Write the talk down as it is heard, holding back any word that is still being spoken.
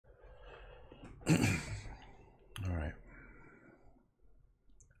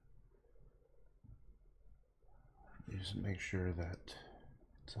just make sure that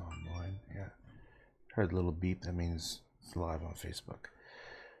it's online. Yeah. Heard a little beep. That means it's live on Facebook.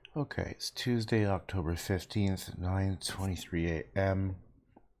 Okay, it's Tuesday, October 15th, 9:23 a.m.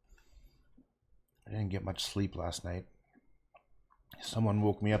 I didn't get much sleep last night. Someone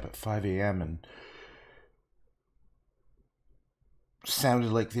woke me up at 5 a.m. and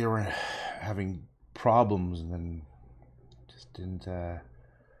sounded like they were having problems, and then just didn't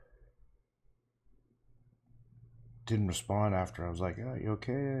respond after. I was like, "Oh, you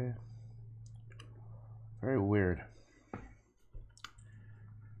okay?" Very weird.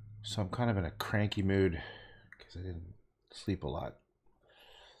 So I'm kind of in a cranky mood because I didn't sleep a lot.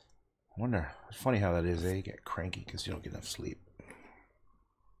 I wonder, it's funny how that is, eh? You get cranky because you don't get enough sleep.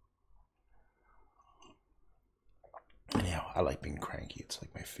 Anyhow, I like being cranky. It's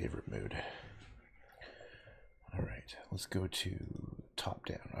like my favorite mood. All right, let's go to top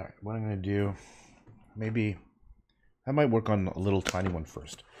down. All right, what I'm going to do, maybe I might work on a little tiny one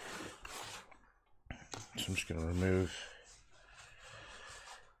first. So I'm just going to remove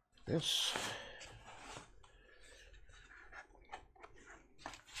this.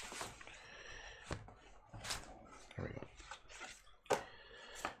 There we go.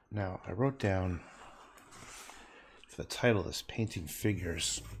 Now, I wrote down for the title of this, Painting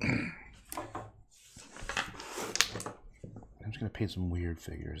Figures. I'm just going to paint some weird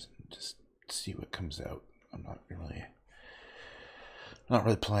figures and just see what comes out. I'm not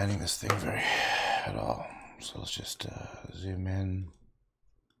really planning this thing very at all. So let's just zoom in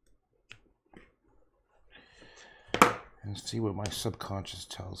and see what my subconscious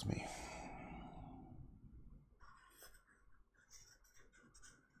tells me.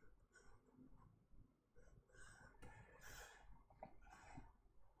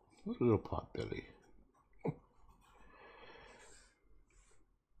 What a little pot belly.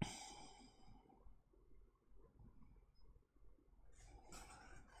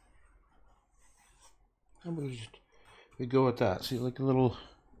 We go with that. See, like a little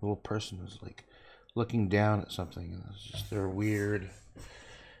person who's like looking down at something, and it's just their weird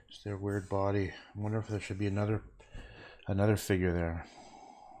body. I wonder if there should be another figure there.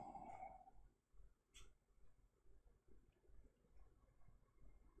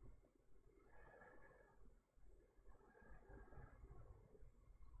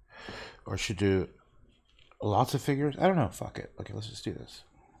 Or should do lots of figures? I don't know. Fuck it. Okay, let's just do this.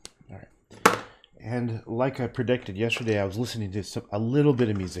 All right. And like I predicted yesterday, I was listening to a little bit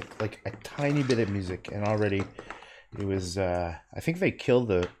of music, like a tiny bit of music, and already it was. I think they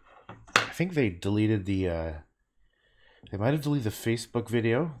deleted the. They might have deleted the Facebook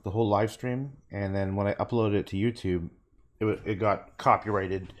video, the whole live stream, and then when I uploaded it to YouTube, it got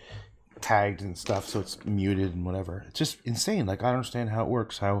copyrighted, tagged and stuff, so it's muted and whatever. It's just insane. Like, I don't understand how it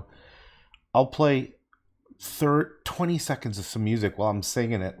works. How I'll play 20 seconds of some music while I'm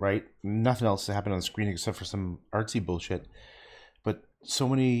singing it, right? Nothing else to happen on the screen except for some artsy bullshit. But so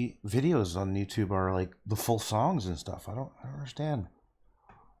many videos on YouTube are like the full songs and stuff. I don't understand.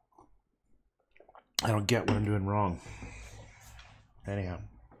 I don't get what I'm doing wrong. Anyhow.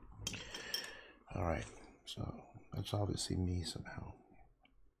 All right. So that's obviously me somehow.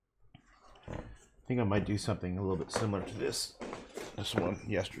 I think I might do something a little bit similar to this one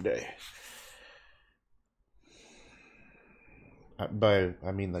yesterday. By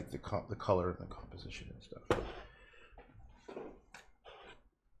I mean like the color and the composition and stuff.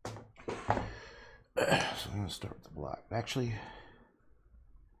 So I'm going to start with the black. Actually,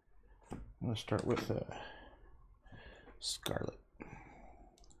 I'm going to start with scarlet.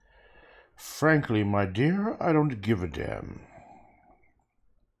 Frankly, my dear, I don't give a damn.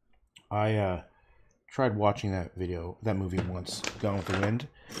 I tried watching that movie once, Gone with the Wind,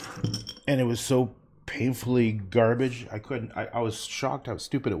 and it was so painfully garbage. I was shocked how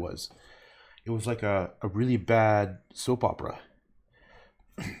stupid it was. It was like a really bad soap opera.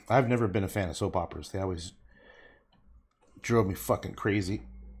 I've never been a fan of soap operas. They always drove me fucking crazy.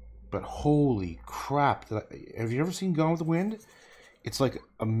 But holy crap. Have you ever seen Gone with the Wind? It's like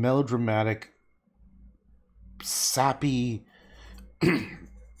a melodramatic, sappy,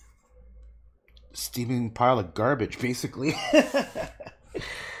 steaming pile of garbage, basically.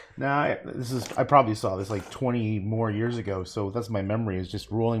 Now, I probably saw this like 20 more years ago, so that's my memory, is just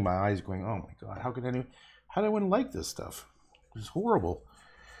rolling my eyes going, oh my god, how did anyone like this stuff? It's horrible.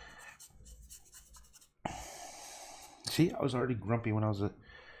 See, I was already grumpy when I was a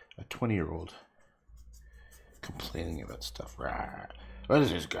 20-year-old. Complaining about stuff. Rawr. What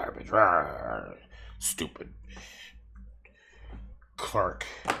is this garbage? Rawr. Stupid. Clark.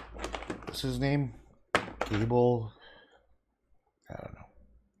 What's his name? Gable? I don't know.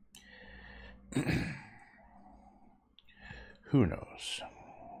 Who knows?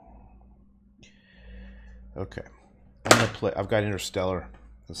 Okay. I'm gonna play. I've got Interstellar,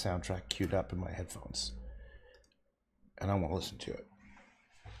 the soundtrack, queued up in my headphones, and I want to listen to it.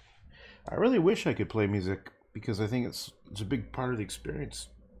 I really wish I could play music because I think it's a big part of the experience.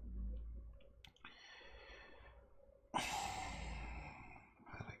 But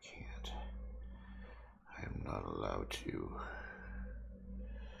I can't. I am not allowed to.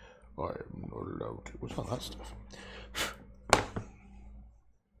 I am not allowed to. What's all that stuff?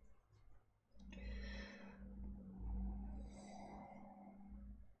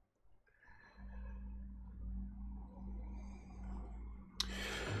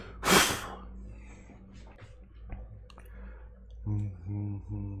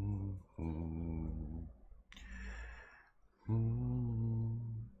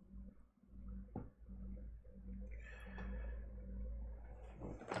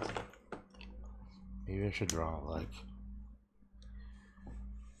 Maybe I should draw like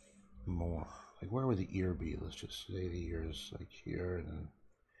more. Like where would the ear be? Let's just say the ear is like here, and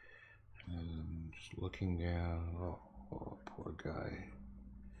then just looking down. Oh, poor guy.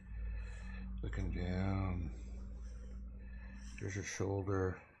 Looking down. There's your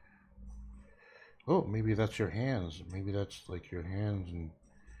shoulder. Oh, maybe that's your hands. Maybe that's like your hands, and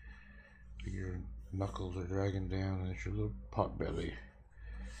your knuckles are dragging down, and it's your little pot belly.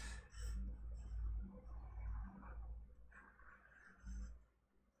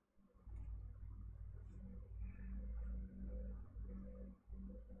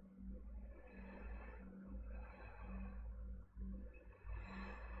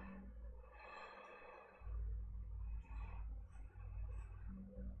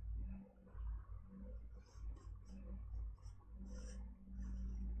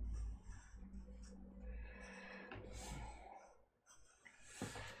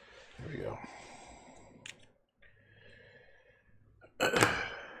 There we go.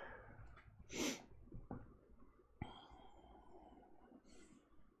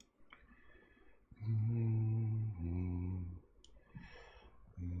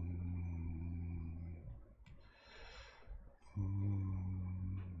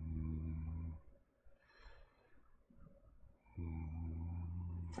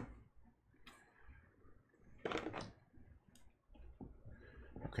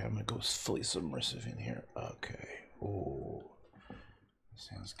 Okay, I'm gonna go fully submersive in here. Okay. Oh,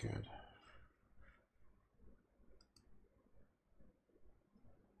 sounds good.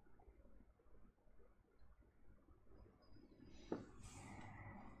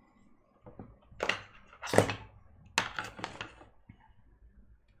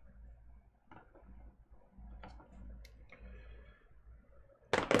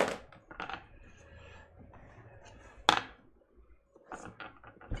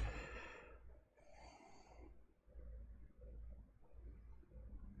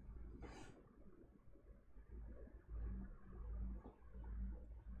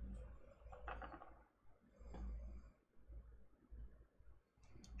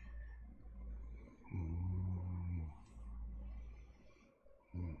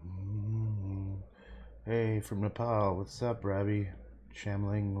 Hey, from Nepal, what's up, Ravi?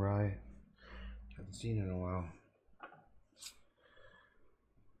 Shamling Rai. Haven't seen you in a while.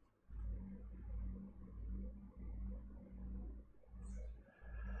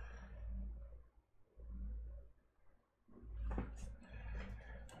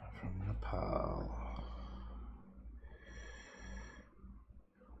 From Nepal.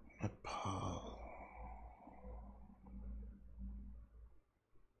 Nepal.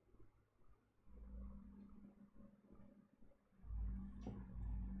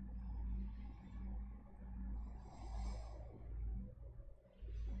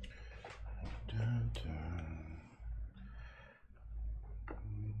 Dun, dun.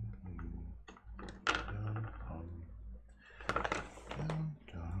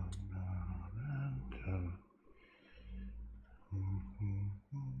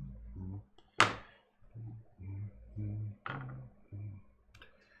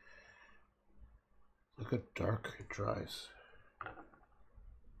 Look how dark it dries.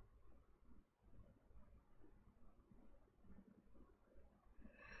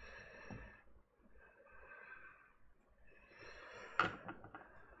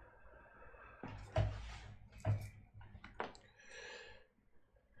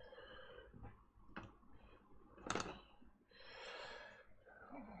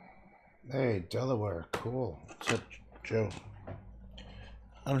 Hey, Delaware, cool. What's up, Joe? I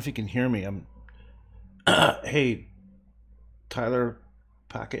don't know if you can hear me. I'm. Hey, Tyler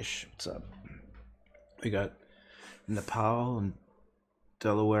Pakish, what's up? We got Nepal and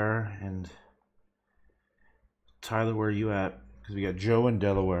Delaware and Tyler, where are you at? Because we got Joe in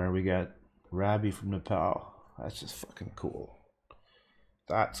Delaware. We got Rabbi from Nepal. That's just fucking cool.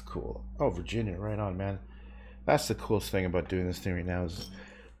 That's cool. Oh, Virginia, right on, man. That's the coolest thing about doing this thing right now is,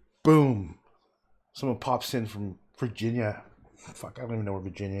 boom, someone pops in from Virginia. Fuck, I don't even know where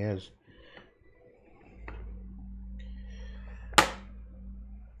Virginia is.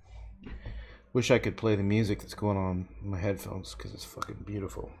 Wish I could play the music that's going on in my headphones because it's fucking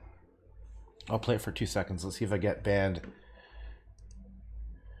beautiful. I'll play it for 2 seconds. Let's see if I get banned.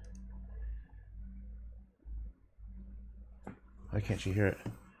 Why can't you hear it?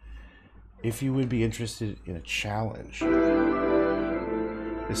 If you would be interested in a challenge.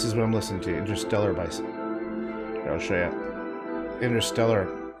 This is what I'm listening to. Interstellar by... Here, I'll show you.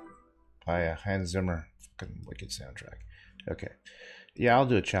 Interstellar by Hans Zimmer. Fucking wicked soundtrack. Okay. Yeah, I'll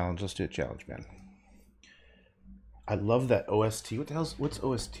do a challenge. Let's do a challenge, man. I love that OST. What the hell's... What's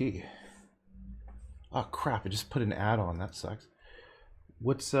OST? Oh, crap. I just put an ad on. That sucks.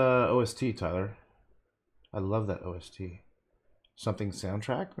 What's OST, Tyler? I love that OST. Something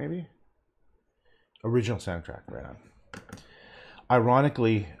soundtrack, maybe? Original soundtrack, right on.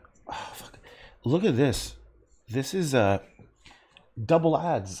 Ironically, oh, fuck. Look at this. This is double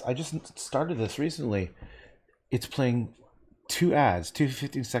ads. I just started this recently. It's playing two ads,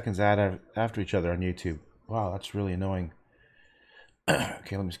 15 seconds ad after each other on YouTube. Wow, that's really annoying.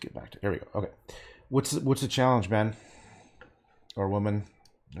 Okay, let me just get back to it. There we go. Okay. What's the challenge, man? Or woman,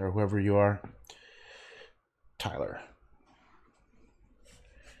 or whoever you are? Tyler.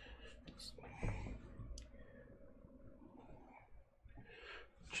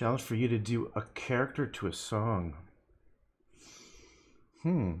 Challenge for you to do a character to a song.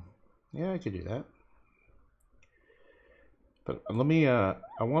 Yeah, I could do that. But let me, I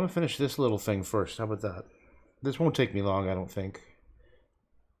want to finish this little thing first. How about that? This won't take me long, I don't think.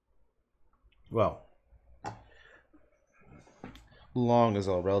 Well, long is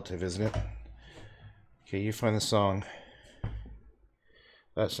all relative, isn't it? Okay, you find the song.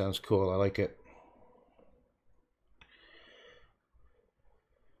 That sounds cool. I like it.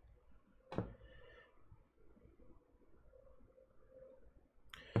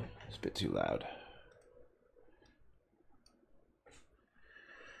 It's a bit too loud.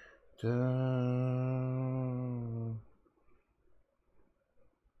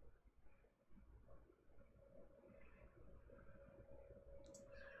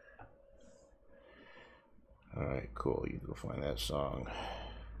 All right, cool. You go find that song.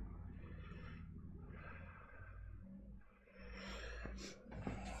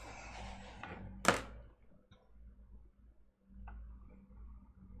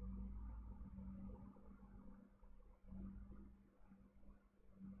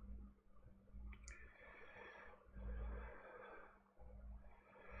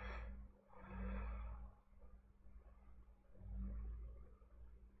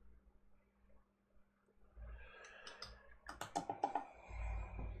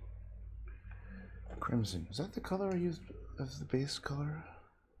 Crimson. Is that the color I used as the base color?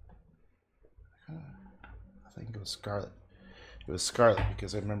 I think it was scarlet. It was scarlet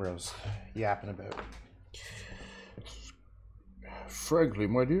because I remember I was yapping about. Frankly,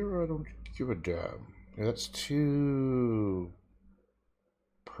 my dear, I don't give a damn. That's too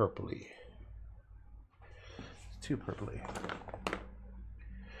purpley. It's too purpley.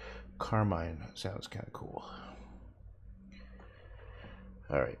 Carmine sounds kind of cool.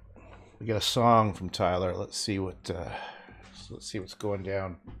 All right. We got a song from Tyler. Let's see what's going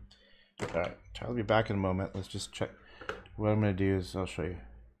down. All right, Tyler will be back in a moment. Let's just check. What I'm gonna do is I'll show you.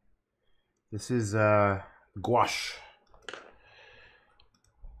 This is gouache.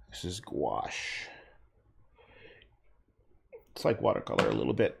 This is gouache. It's like watercolor a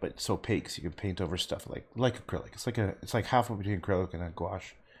little bit, but it's opaque, so you can paint over stuff like acrylic. It's like halfway between acrylic and a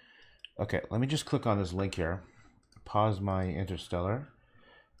gouache. Okay, let me just click on this link here. Pause my Interstellar.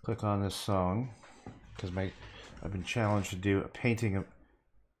 Click on this song because I've been challenged to do a painting of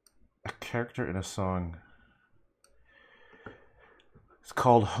a character in a song. It's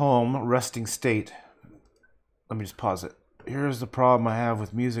called Home, Resting State. Let me just pause it. Here's the problem I have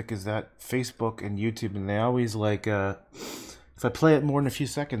with music is that Facebook and YouTube, and they always like, if I play it more than a few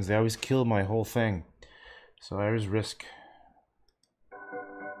seconds, they always kill my whole thing. So I always risk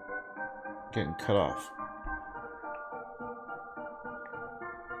getting cut off.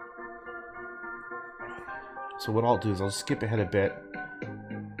 So what I'll do is I'll skip ahead a bit.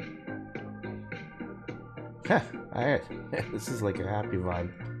 Alright, this is like a happy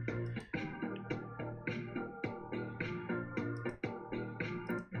vibe.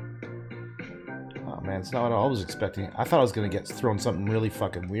 Oh man, it's not what I was expecting. I thought I was gonna get thrown something really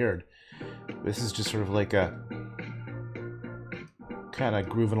fucking weird. This is just sort of like a kind of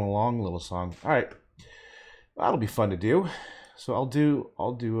grooving along, little song. All right, that'll be fun to do. So I'll do.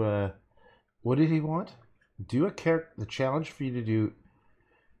 What did he want? Do a character. The challenge for you to do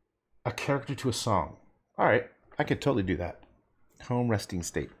a character to a song. All right, I could totally do that. Home resting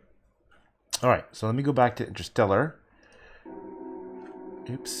state. All right, so let me go back to Interstellar.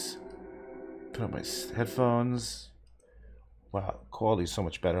 Oops. Put on my headphones. Wow, quality's so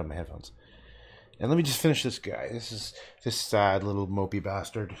much better on my headphones. And let me just finish this guy. This is this sad little mopey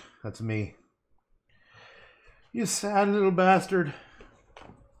bastard. That's me. You sad little bastard.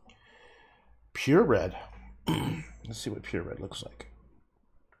 Pure red. Let's see what pure red looks like.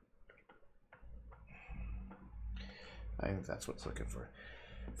 I think that's what it's looking for.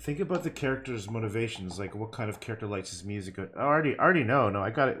 Think about the character's motivations, like what kind of character likes his music. I already know. No, I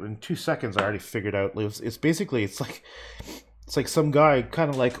got it in 2 seconds. I already figured out. It's basically it's like some guy kind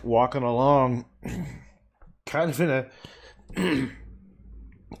of like walking along, kind of in a.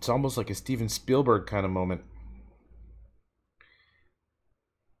 It's almost like a Steven Spielberg kind of moment.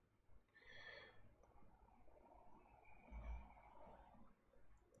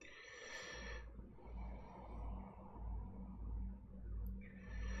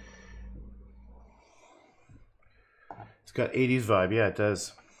 It's got 80s vibe. Yeah, it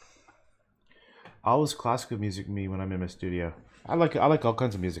does. Always classical music me when I'm in my studio. I like all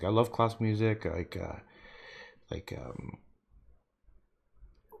kinds of music. I love classical music.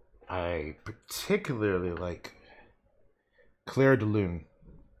 I particularly like Claire de Lune.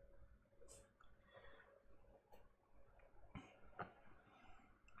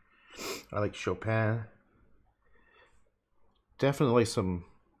 I like Chopin. Definitely some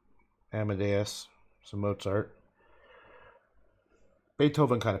Amadeus, some Mozart.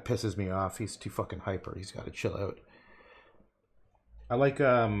 Beethoven kind of pisses me off. He's too fucking hyper. He's got to chill out. I like,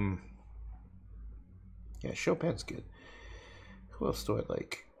 yeah, Chopin's good. Who else do I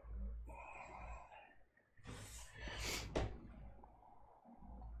like?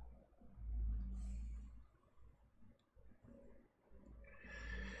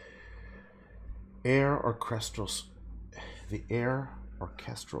 The Air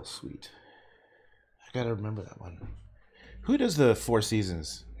Orchestral Suite. I gotta remember that one. Who does the Four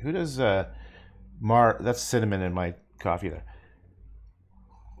Seasons? Who does that's cinnamon in my coffee there.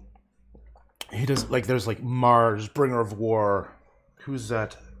 He does like there's like Mars, Bringer of War. Who's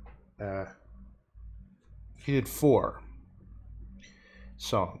that? He did 4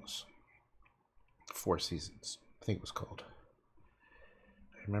 songs. Four Seasons, I think it was called.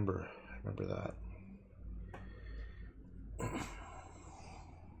 I remember that.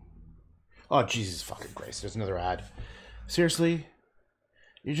 Oh, Jesus fucking Christ. There's another ad. Seriously?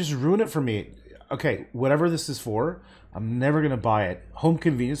 You just ruin it for me. Okay, whatever this is for, I'm never going to buy it. Home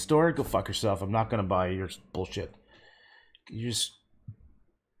convenience store? Go fuck yourself. I'm not going to buy your bullshit. You just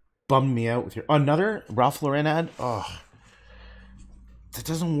bummed me out with your... Another Ralph Lauren ad? Oh. That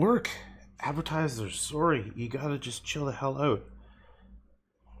doesn't work. Advertisers, sorry. You got to just chill the hell out.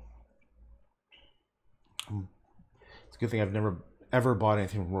 It's a good thing I've never ever bought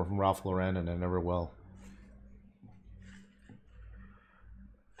anything from Ralph Lauren, and I never will.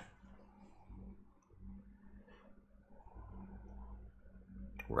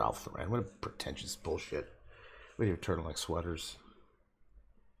 Ralph Lauren, what a pretentious bullshit. We do turtleneck sweaters.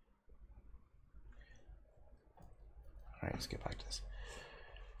 Alright, let's get back to this.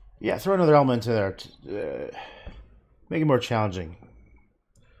 Yeah, throw another element in there to make it more challenging.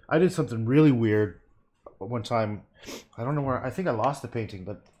 I did something really weird one time. I don't know where. I think I lost the painting,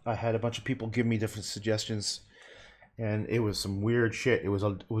 but I had a bunch of people give me different suggestions, and it was some weird shit. It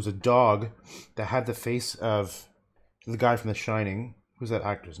was a dog that had the face of the guy from The Shining. Who's that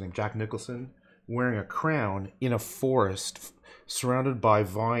actor's name? Jack Nicholson, wearing a crown in a forest surrounded by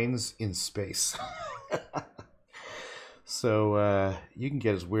vines in space. So you can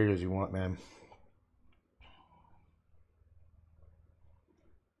get as weird as you want, man.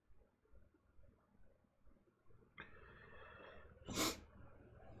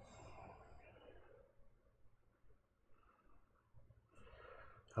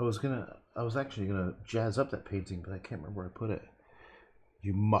 I was actually gonna jazz up that painting, but I can't remember where I put it.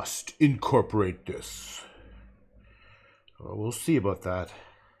 You must incorporate this. Well, we'll see about that.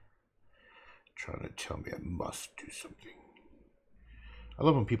 Trying to tell me I must do something. I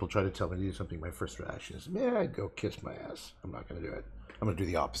love when people try to tell me to do something. My first reaction is, man, go kiss my ass. I'm not gonna do it. I'm gonna do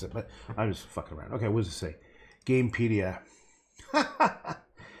the opposite, but I'm just fucking around. Okay, what does it say? Gamepedia.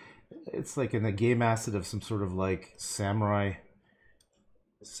 It's like in a game asset of some sort of like samurai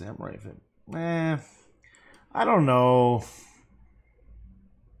thing. I don't know.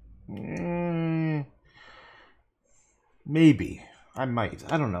 Maybe. I might.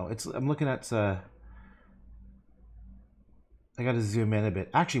 I don't know. I'm looking at. I got to zoom in a bit.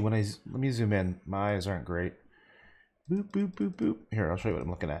 Actually, let me zoom in. My eyes aren't great. Boop boop boop boop. Here, I'll show you what I'm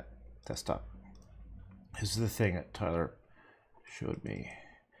looking at. Desktop. This is the thing that Tyler showed me.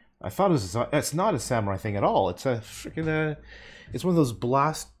 I thought it's not a samurai thing at all. It's a freaking it's one of those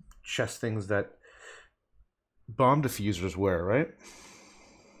blast chest things that bomb diffusers wear, right?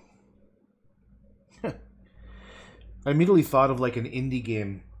 I immediately thought of like an indie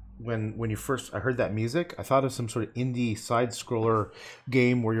game when I heard that music. I thought of some sort of indie side scroller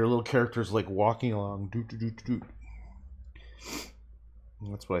game where your little character's like walking along. Doot, doot, doot, doot.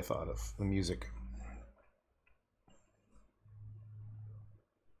 That's what I thought of, the music.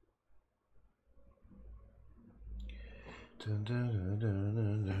 Dun, dun, dun, dun,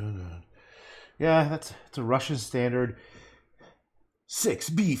 dun, dun, dun. Yeah, it's a Russian standard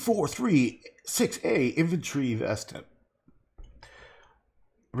 6B436A infantry vest.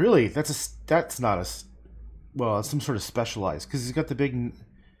 Really, that's not a well, it's some sort of specialized because he's got the big.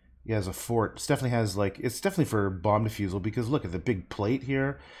 He has a fort. It's definitely for bomb defusal because look at the big plate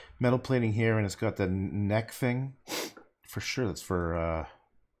here, metal plating here, and it's got the neck thing. For sure, that's for.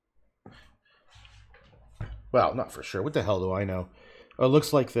 Well, not for sure. What the hell do I know? Oh, it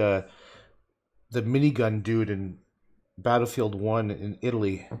looks like the minigun dude in Battlefield 1 in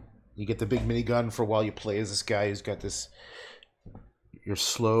Italy. You get the big minigun for while you play as this guy who's got this. You're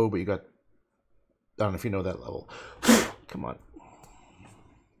slow, but you got. I don't know if you know that level. Come on.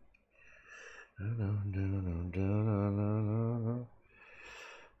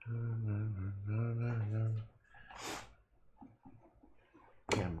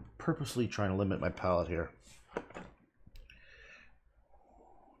 Yeah, I'm purposely trying to limit my palette here.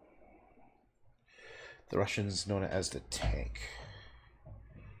 The Russians known it as the tank.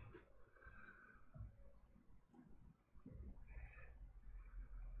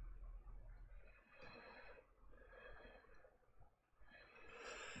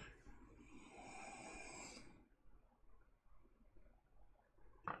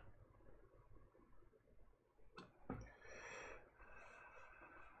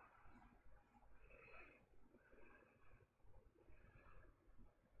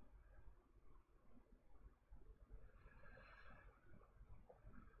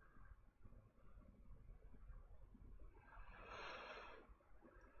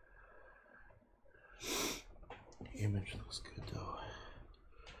 The image looks good though.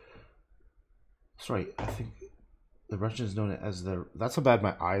 That's right. I think the Russians know it as the. That's how bad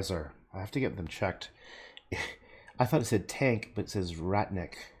my eyes are. I have to get them checked. I thought it said tank, but it says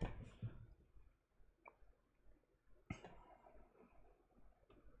Ratnik.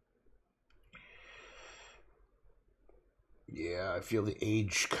 Yeah, I feel the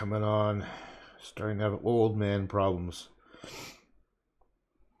age coming on. Starting to have old man problems.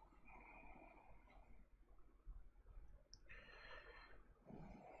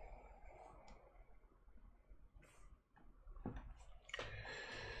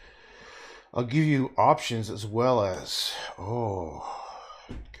 I'll give you options as well as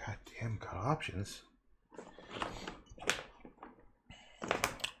goddamn, got options.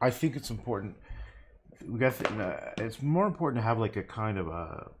 I think it's important. It's more important to have like a kind of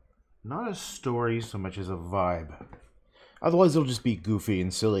not a story so much as a vibe. Otherwise, it'll just be goofy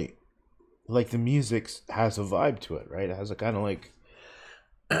and silly. Like the music has a vibe to it, right? It has a kind of like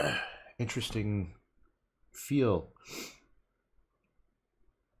interesting feel.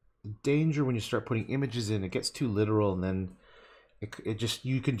 Danger when you start putting images in, it gets too literal, and then it just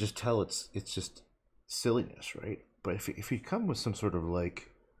you can just tell it's just silliness, right? But if you come with some sort of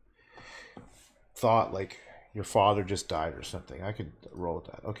like thought, like your father just died or something, I could roll with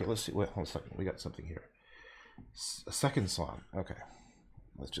that. Okay, let's see. Wait, hold on a second. We got something here. A second song. Okay,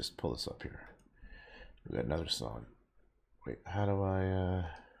 let's just pull this up here. We got another song. Wait, how do I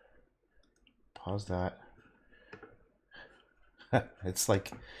pause that? It's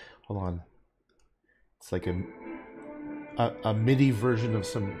like, hold on. It's like a MIDI version of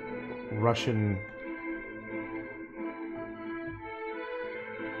some Russian.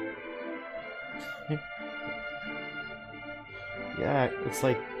 Yeah, it's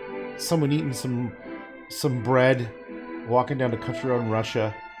like someone eating some bread, walking down the country road in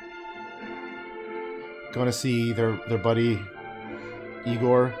Russia, going to see their buddy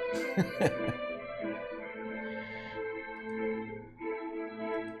Igor.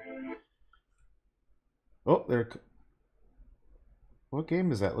 Oh, there. What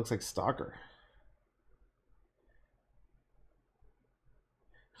game is that? Looks like Stalker.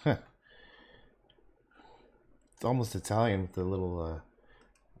 Huh. It's almost Italian with the little.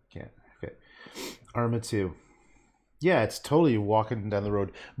 Can't. Okay. Arma 2. Yeah, it's totally walking down the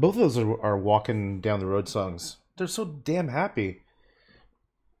road. Both of those are walking down the road songs. They're so damn happy.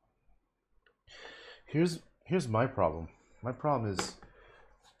 Here's my problem. My problem is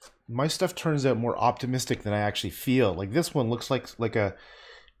my stuff turns out more optimistic than I actually feel. Like this one looks like a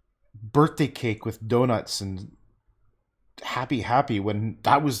birthday cake with donuts and happy when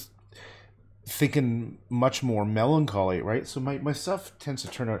I was thinking much more melancholy, right? So my stuff tends to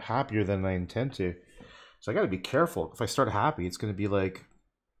turn out happier than I intend to. So I got to be careful. If I start happy, it's going to be like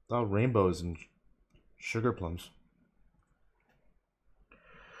all rainbows and sugar plums.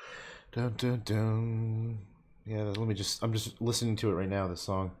 Dun dun dun. Yeah, let me just. I'm just listening to it right now. This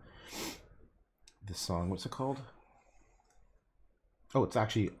song. This song. What's it called? Oh, it's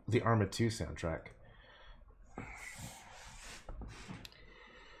actually the Arma 2 soundtrack.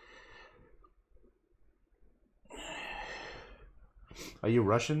 Are you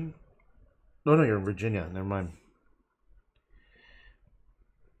Russian? No, you're in Virginia. Never mind.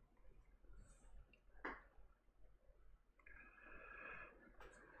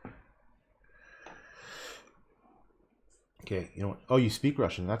 Okay, you know what? Oh, you speak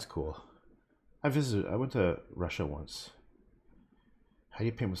Russian. That's cool. I went to Russia once. How do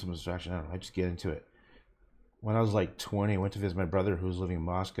you paint with some distraction? I don't know. I just get into it. When I was like 20, I went to visit my brother who was living in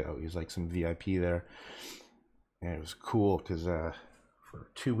Moscow. He was like some VIP there. And it was cool because for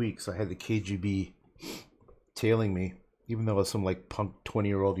 2 weeks I had the KGB tailing me, even though I was some like punk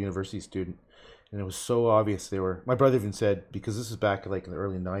 20-year-old university student. And it was so obvious they were. My brother even said, because this is back like in the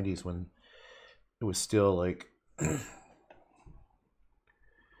early 90s when it was still like.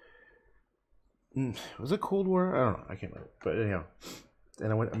 Was it Cold War? I don't know. I can't remember. But anyhow.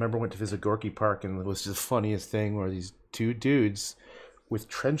 And I remember I went to visit Gorky Park, and it was just the funniest thing where these two dudes with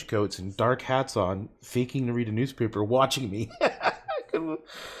trench coats and dark hats on, faking to read a newspaper, watching me. It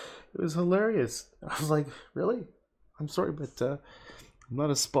was hilarious. I was like, really? I'm sorry, but I'm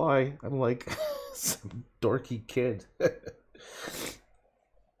not a spy. I'm like some dorky kid. I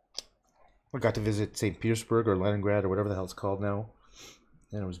got to visit St. Petersburg or Leningrad or whatever the hell it's called now.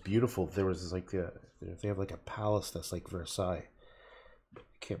 And it was beautiful. There was like they have like a palace that's like Versailles. I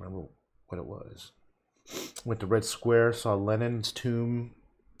can't remember what it was. Went to Red Square, saw Lenin's tomb.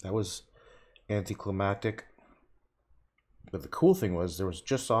 That was anticlimactic. But the cool thing was there was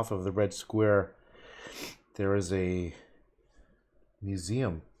just off of the Red Square, there is a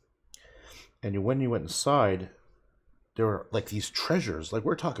museum. And when you went inside, there were like these treasures. Like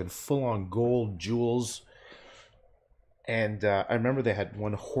we're talking full-on gold, jewels. And I remember they had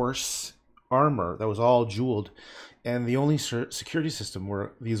one horse armor that was all jeweled. And the only security system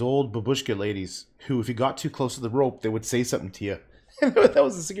were these old babushka ladies who, if you got too close to the rope, they would say something to you. That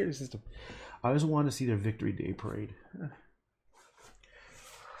was the security system. I always wanted to see their Victory Day parade.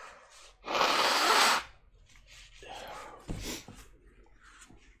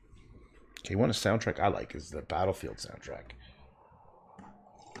 Okay, one soundtrack I like is the Battlefield soundtrack.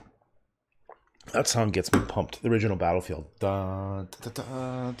 That song gets me pumped. The original Battlefield. Dun dun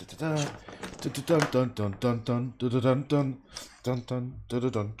dun dun dun dun dun dun dun dun dun dun dun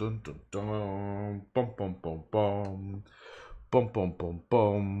dun dun dun dun bum bum bum bum bum bum bum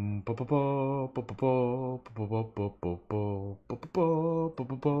bum ba ba ba ba ba ba ba ba ba ba ba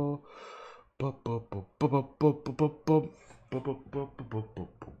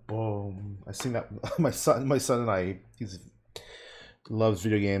ba. I sing that. My son and I. He loves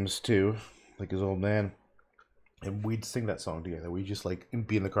video games too. Like his old man, and we'd sing that song together. We just like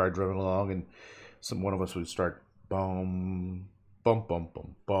be in the car driving along, and one of us would start bum bum bum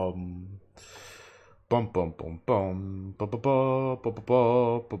bum bum bum bum bum bum ba ba ba ba ba ba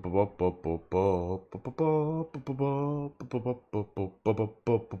ba ba ba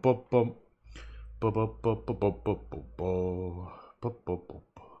ba ba.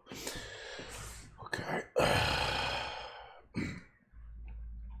 Okay.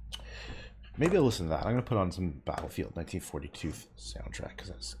 Maybe I'll listen to that. I'm going to put on some Battlefield 1942 soundtrack because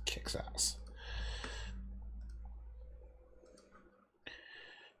that kicks ass.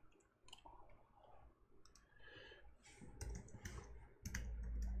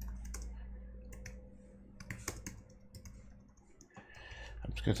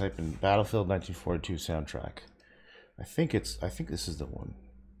 I'm just going to type in Battlefield 1942 soundtrack. I think this is the one.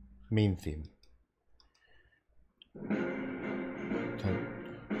 Main theme. Dun,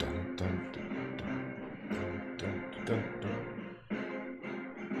 dun, dun.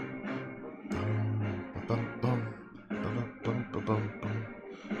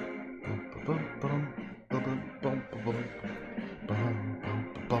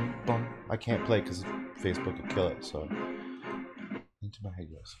 I can't play because Facebook will kill it, so into my head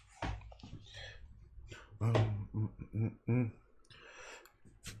goes. Bum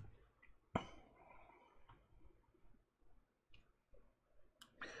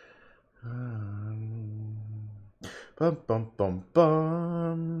bum bum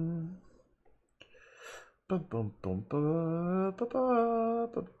bum. Bum bum bum ba ba ba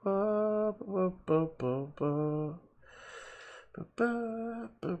ba ba ba ba ba ba.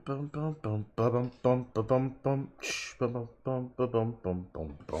 Bum bum bum bum bum bum bum bum bum bum bum bum bum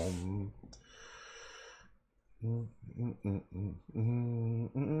bum.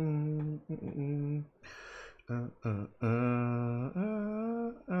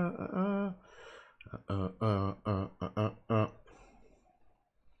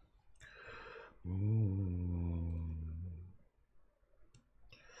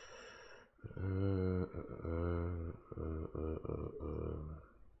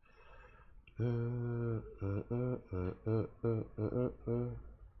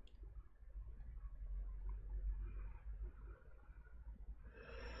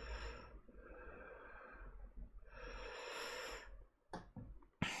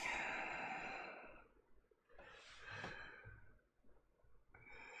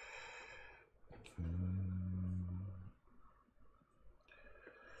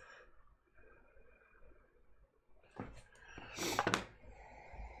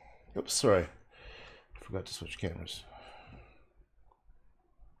 Oops, sorry. Forgot to switch cameras.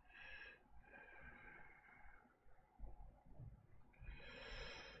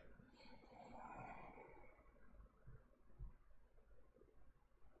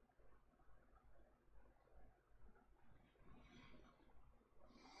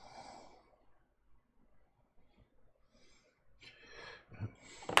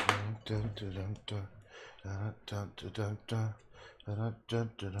 Dun, dun, dun, dun. Dun, dun, dun, dun, dun. Dun, dun,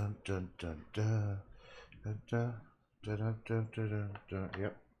 dun, dun, dun, dun, dun. Dun, dun, dun, dun, dun, dun, dun.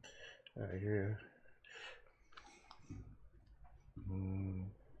 Yep. I hear you.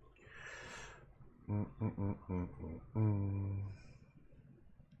 Bum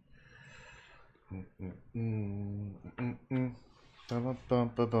bum bum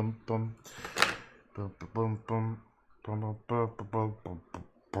bum bum bum bum bum bum bum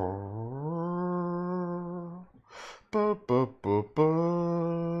bum bum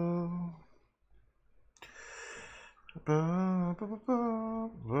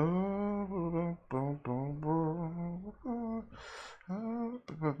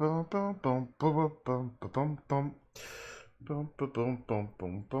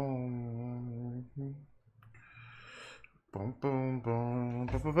Boom, boom, boom,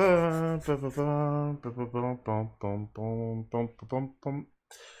 ba ba ba ba ba ba ba ba bum, bum, bum, bum, bum, bum.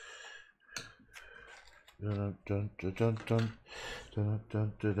 Dun, dun, dun, dun, dun. Dun, dun,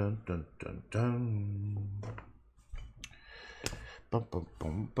 dun, dun, dun, dun, dun. Bum, bum,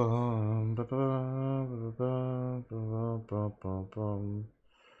 bum, bum, ba ba ba ba ba ba ba bum.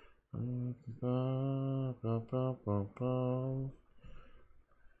 Ba ba ba ba ba.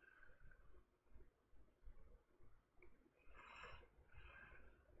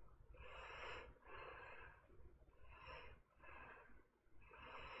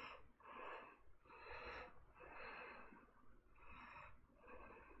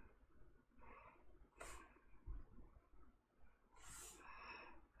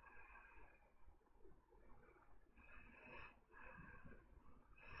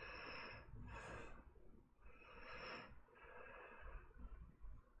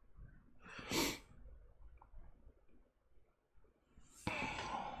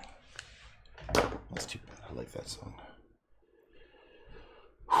 That's too bad. I like that song.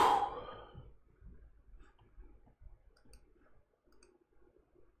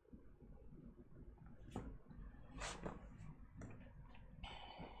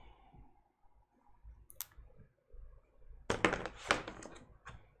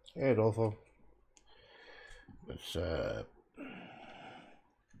 Hey, Adolfo. It's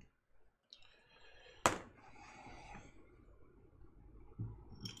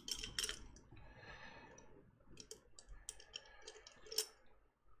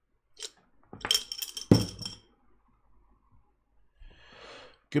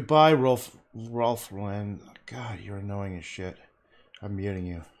goodbye, Rolf Lynn. God, you're annoying as shit. I'm muting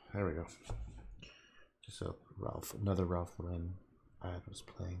you. There we go. Just a another Ralph Lauren ad was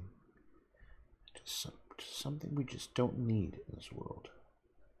playing. Just something we just don't need in this world.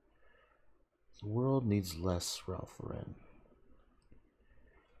 The world needs less Ralph Lauren.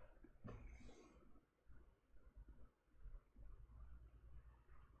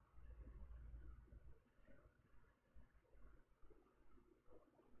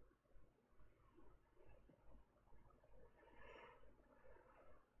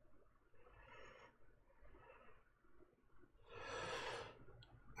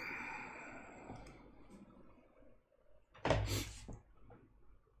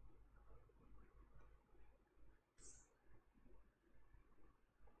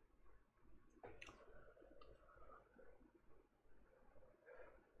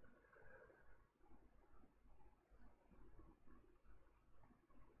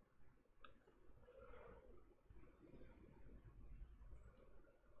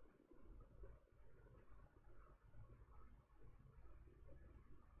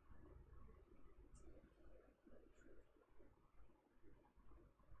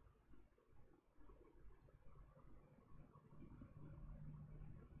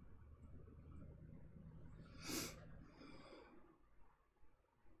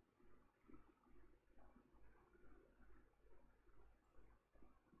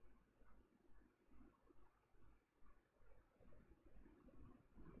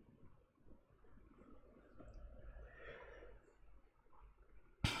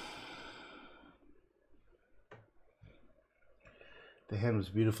 The hand was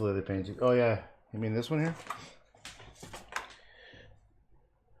beautifully other painting. Oh yeah, you mean this one here?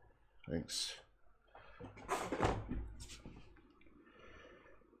 Thanks.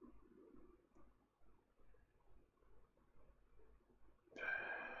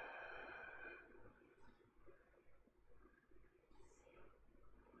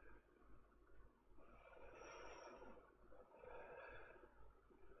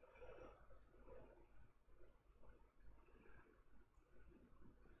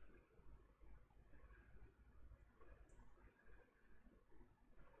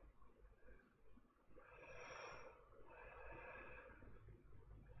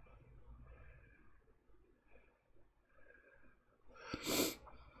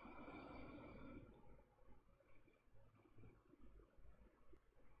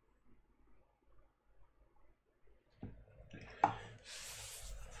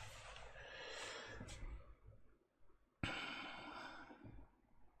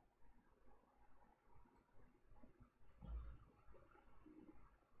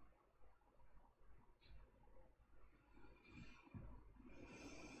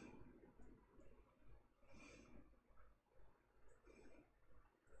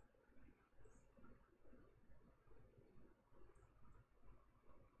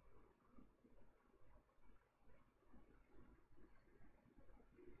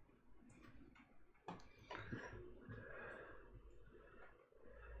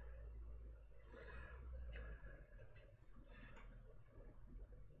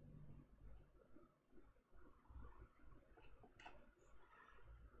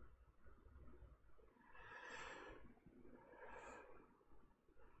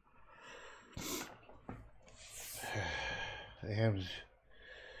 The ham's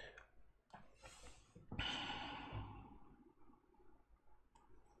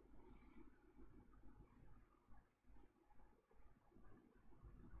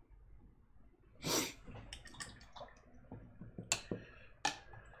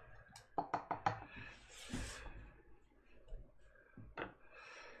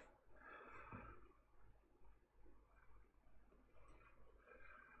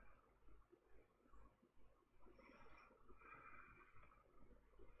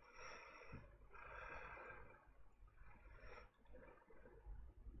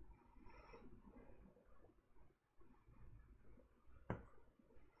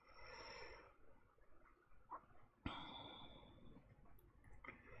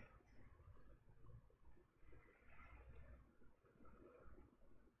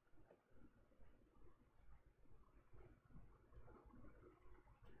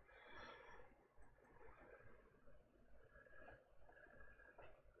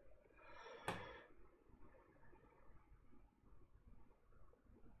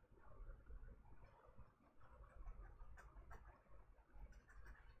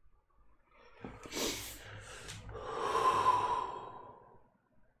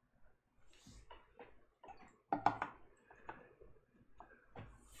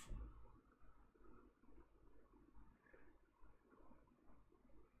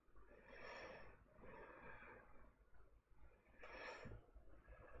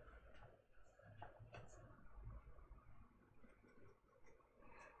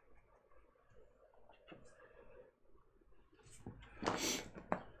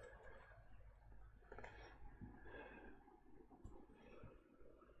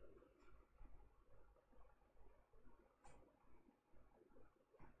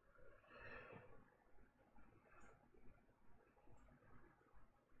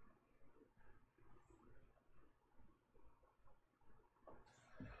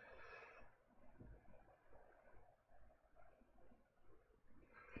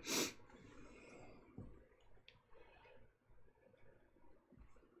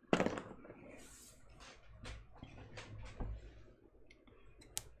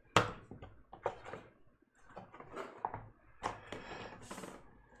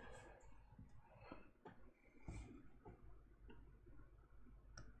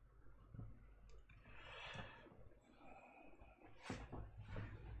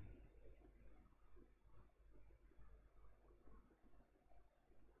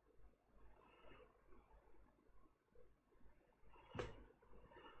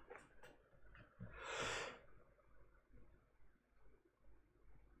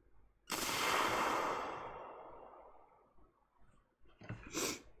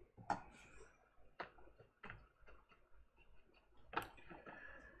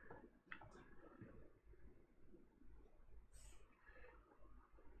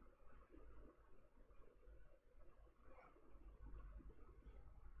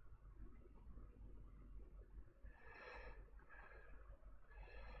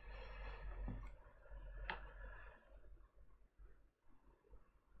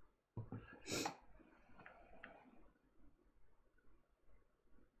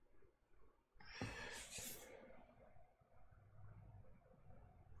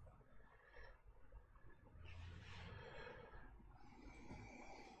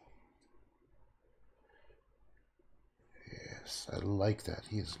Yes, I like that.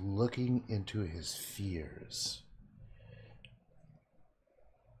 He is looking into his fears.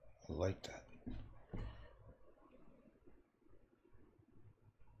 I like that.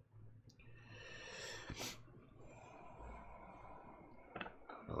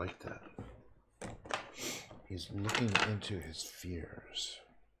 I like that. He's looking into his fears.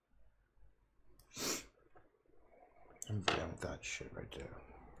 I'm down with that shit right there.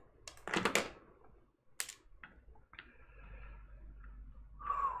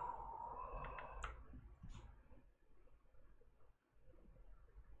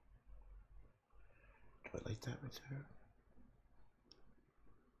 Do I like that right there?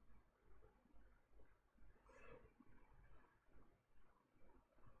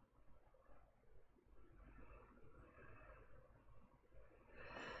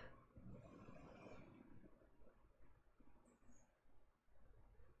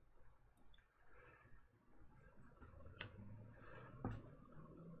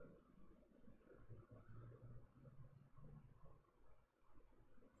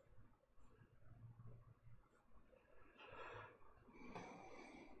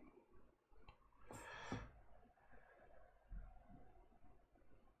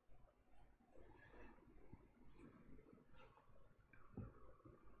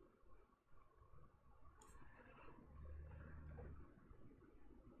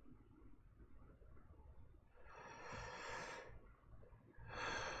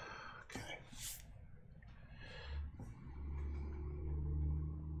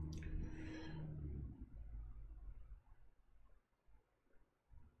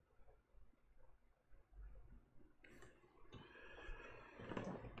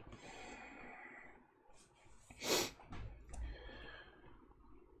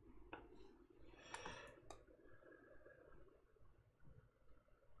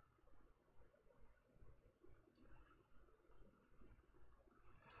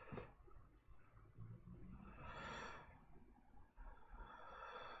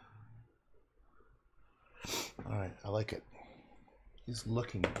 All right, I like it. He's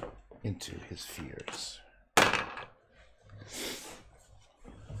looking into his fears.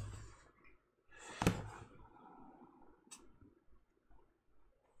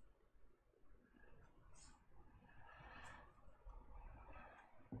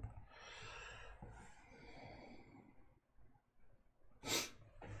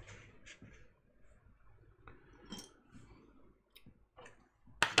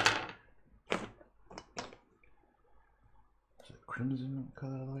 Is it crimson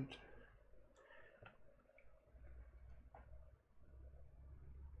color I liked?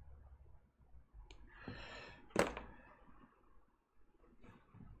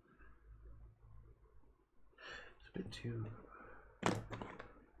 It's a bit too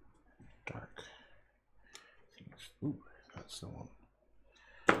dark. Ooh, that's the one.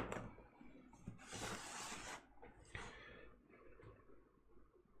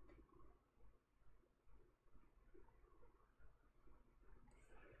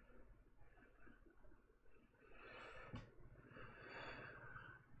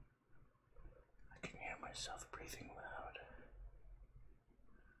 I can hear myself breathing loud.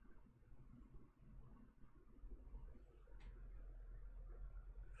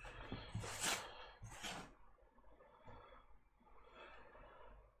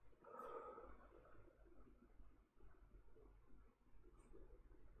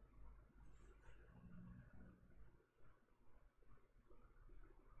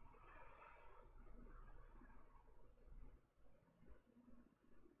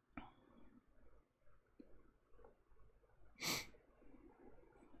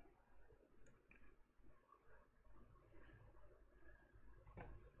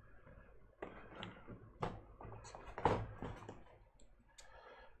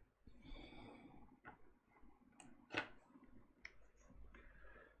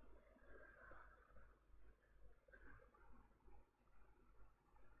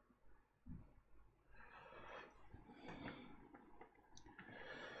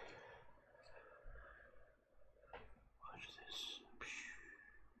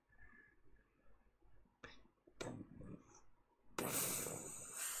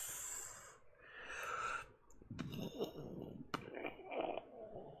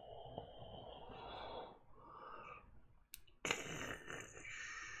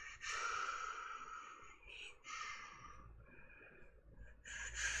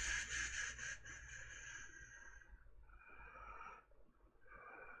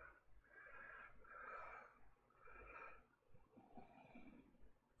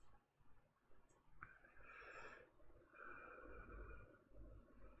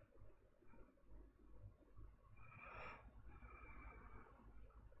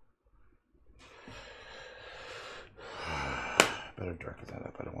 darken that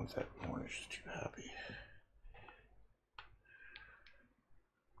up. I don't want that orange too happy.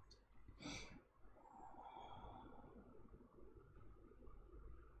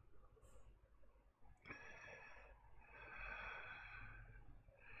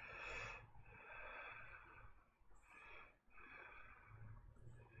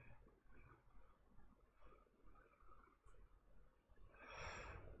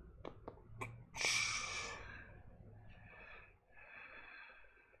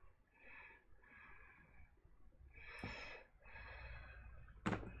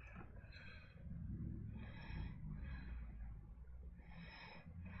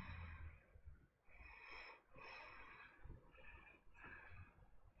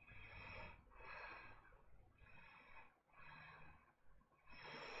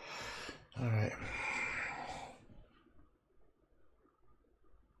 All right.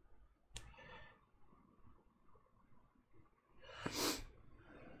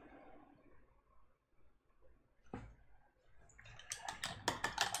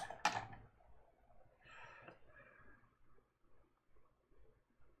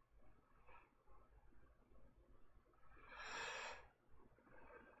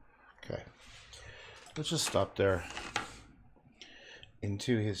 Okay. Let's just stop there.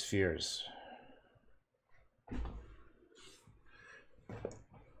 Into his fears.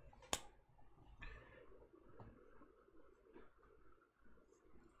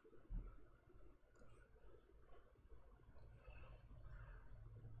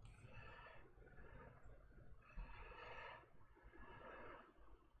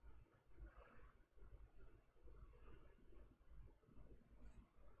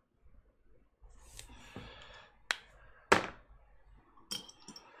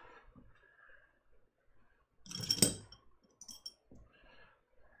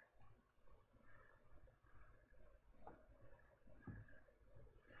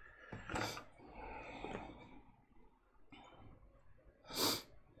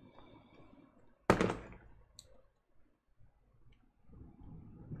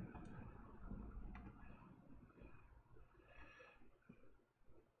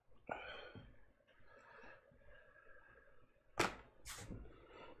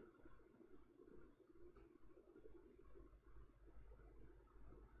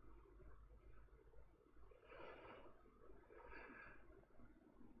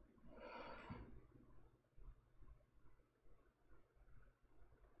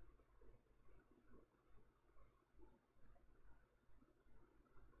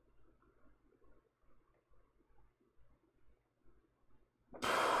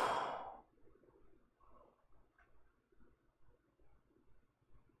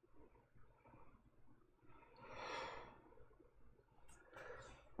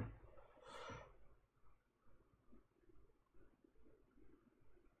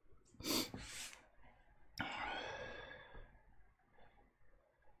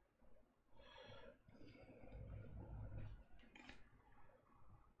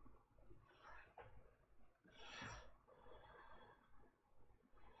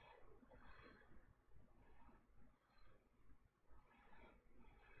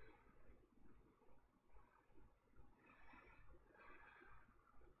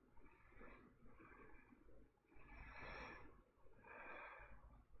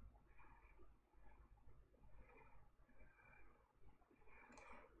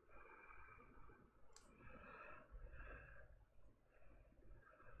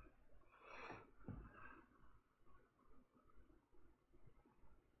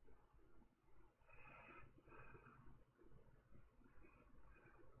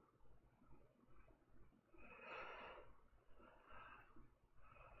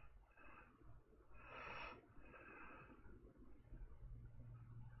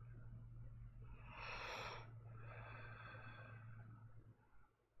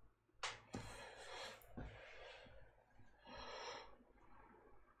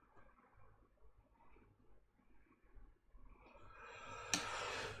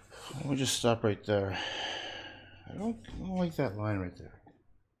 We'll just stop right there. I don't like that line right there.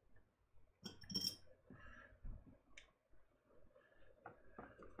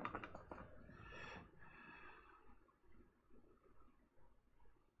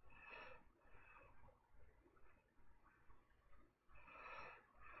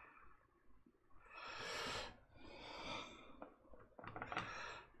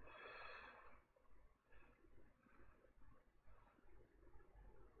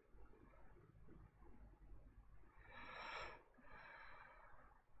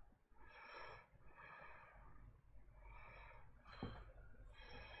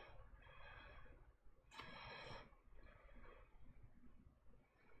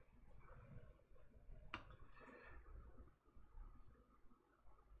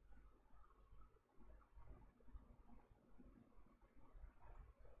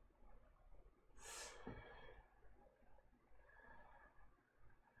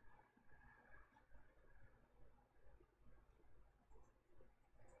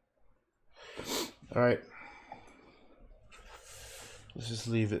 All right. Let's just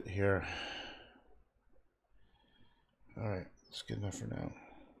leave it here. All right, that's good enough for now.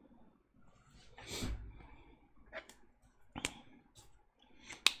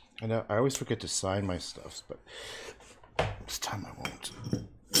 I know I always forget to sign my stuff, but this time I won't.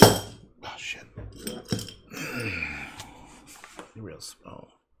 Oh shit! Real small.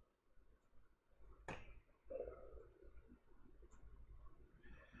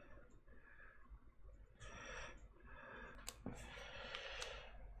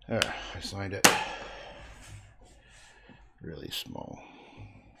 There, I signed it. Really small.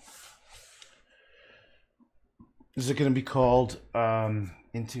 Is it going to be called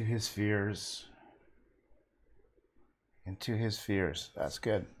Into His Fears? Into His Fears. That's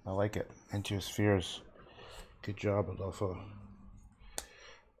good. I like it. Into His Fears. Good job, Adolfo.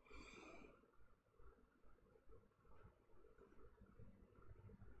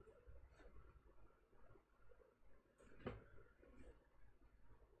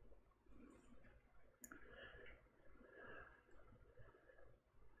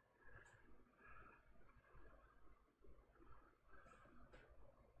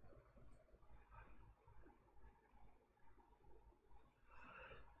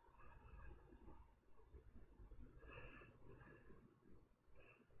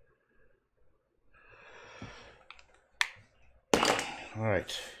 All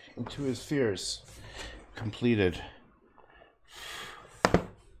right, Into His Fears, completed. All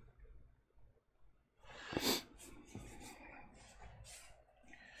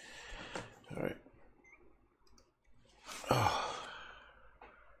right. Oh.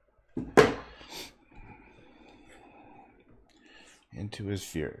 Into His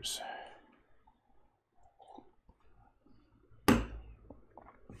Fears. A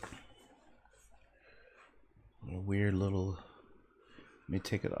weird little. Let me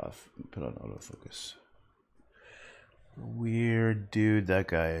take it off and put on autofocus. Weird dude that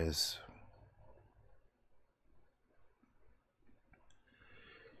guy is.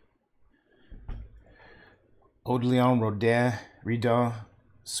 Odilon Redon,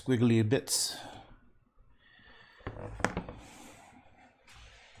 squiggly bits.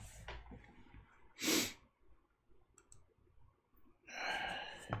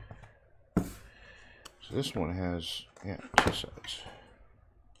 So this one has, yeah, two sides.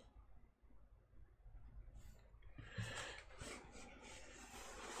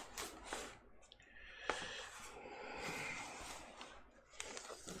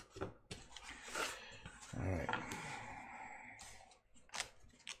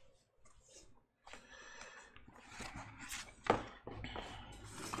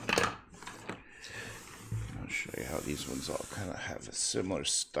 These ones all kind of have a similar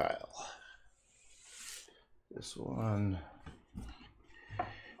style. This one,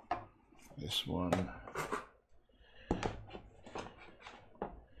 this one.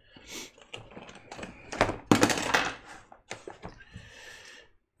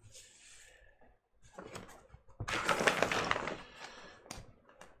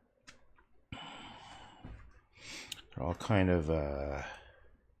 They're all kind of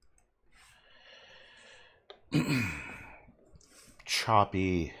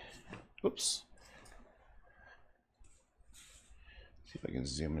choppy. Oops. See if I can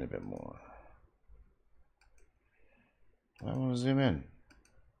zoom in a bit more. I want to zoom in.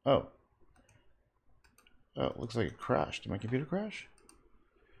 Oh. Oh, it looks like it crashed. Did my computer crash?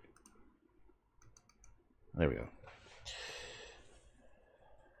 There we go.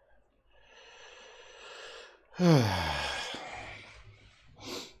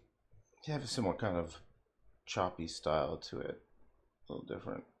 You have a similar kind of choppy style to it. A little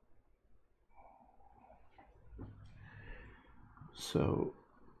different. So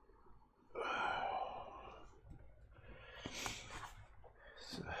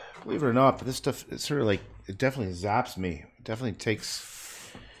believe it or not, but this stuff, it's sort of like, it definitely zaps me. It definitely takes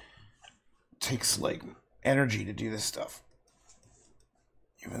like energy to do this stuff.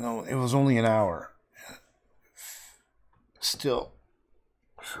 Even though it was only an hour. Still.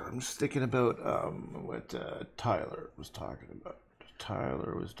 So I'm just thinking about what Tyler was talking about.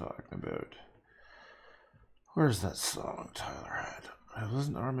 Where's that song Tyler had? It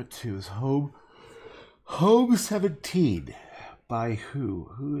wasn't Arma 2. It was Home 17. By who?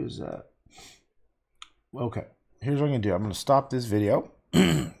 Who is that? Okay. Here's what I'm going to do. I'm going to stop this video.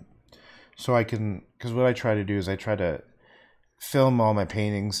 So I can... Because what I try to do is I try to film all my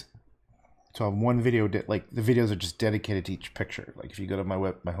paintings. So I have one video, like the videos are just dedicated to each picture. Like if you go to my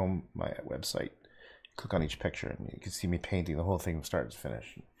website, click on each picture and you can see me painting the whole thing from start to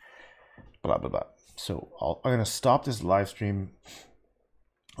finish. Blah, blah, blah. So I'm going to stop this live stream.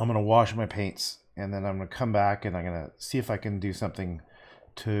 I'm going to wash my paints and then I'm gonna come back and I'm gonna see if I can do something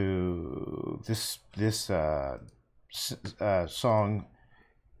to this song,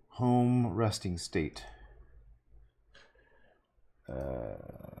 Home Resting State.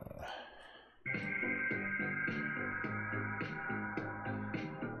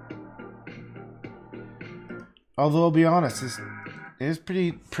 Although I'll be honest, it is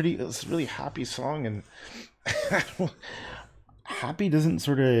pretty. It's a really happy song, and happy doesn't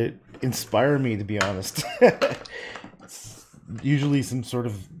sort of inspire me, to be honest. It's usually some sort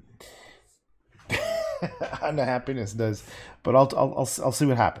of unhappiness does, but I'll see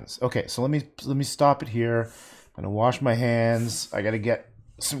what happens. Okay, so let me stop it here. I'm gonna wash my hands. I gotta get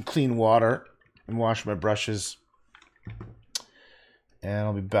some clean water and wash my brushes, and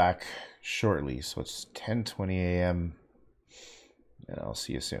I'll be back shortly. So it's 10:20 a.m. and I'll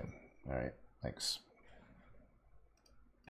see you soon. All right, thanks.